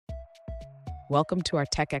Welcome to our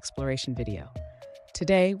tech exploration video.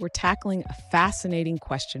 Today, we're tackling a fascinating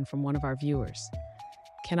question from one of our viewers.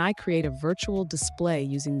 Can I create a virtual display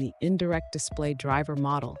using the Indirect Display Driver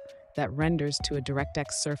Model that renders to a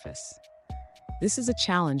DirectX surface? This is a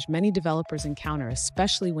challenge many developers encounter,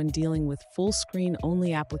 especially when dealing with full-screen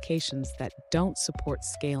only applications that don't support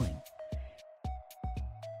scaling.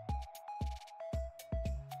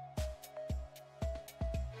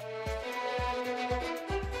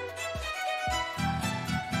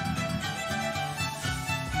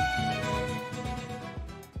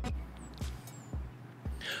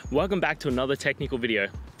 Welcome back to another technical video.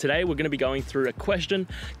 Today we're going to be going through a question,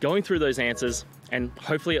 going through those answers, and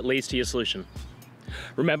hopefully it leads to your solution.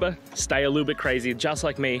 Remember, stay a little bit crazy, just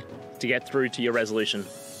like me, to get through to your resolution.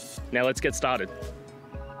 Now let's get started.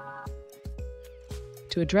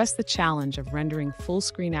 To address the challenge of rendering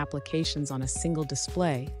full-screen applications on a single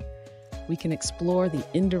display, we can explore the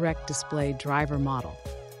Indirect Display Driver Model.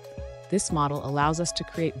 This model allows us to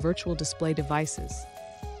create virtual display devices.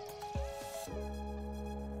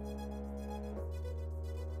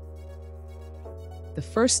 The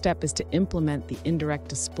first step is to implement the Indirect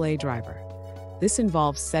Display Driver. This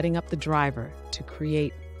involves setting up the driver to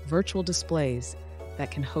create virtual displays that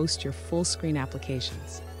can host your full-screen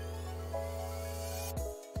applications.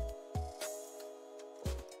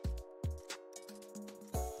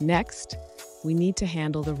 Next, we need to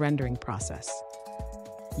handle the rendering process.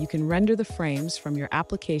 You can render the frames from your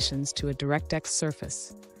applications to a DirectX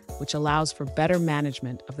surface, which allows for better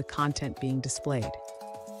management of the content being displayed.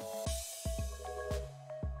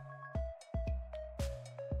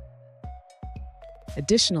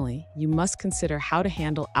 Additionally, you must consider how to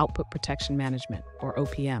handle output protection management, or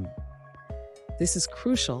OPM. This is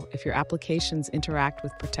crucial if your applications interact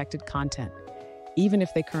with protected content, even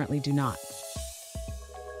if they currently do not.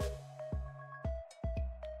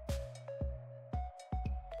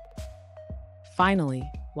 Finally,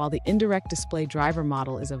 while the Indirect Display Driver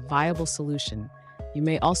Model is a viable solution, you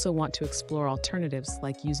may also want to explore alternatives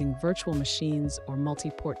like using virtual machines or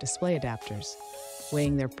multi-port display adapters,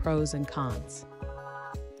 weighing their pros and cons.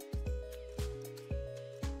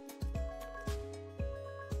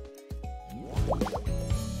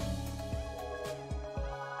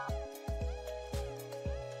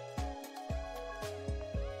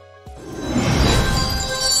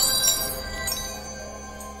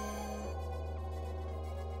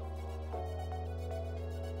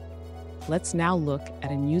 Let's now look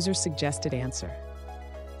at a user-suggested answer.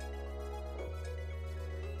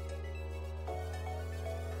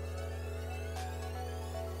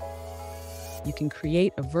 You can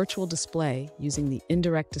create a virtual display using the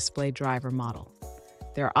Indirect Display Driver Model.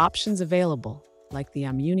 There are options available, like the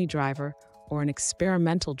Amuni driver or an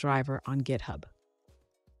experimental driver on GitHub.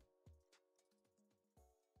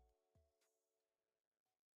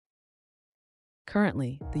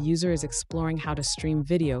 Currently, the user is exploring how to stream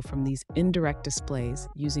video from these indirect displays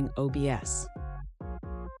using OBS.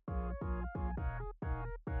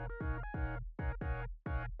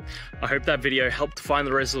 I hope that video helped find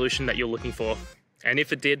the resolution that you're looking for. And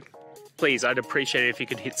if it did, please, I'd appreciate it if you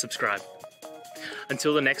could hit subscribe.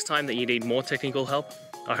 Until the next time that you need more technical help,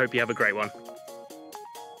 I hope you have a great one.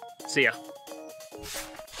 See ya.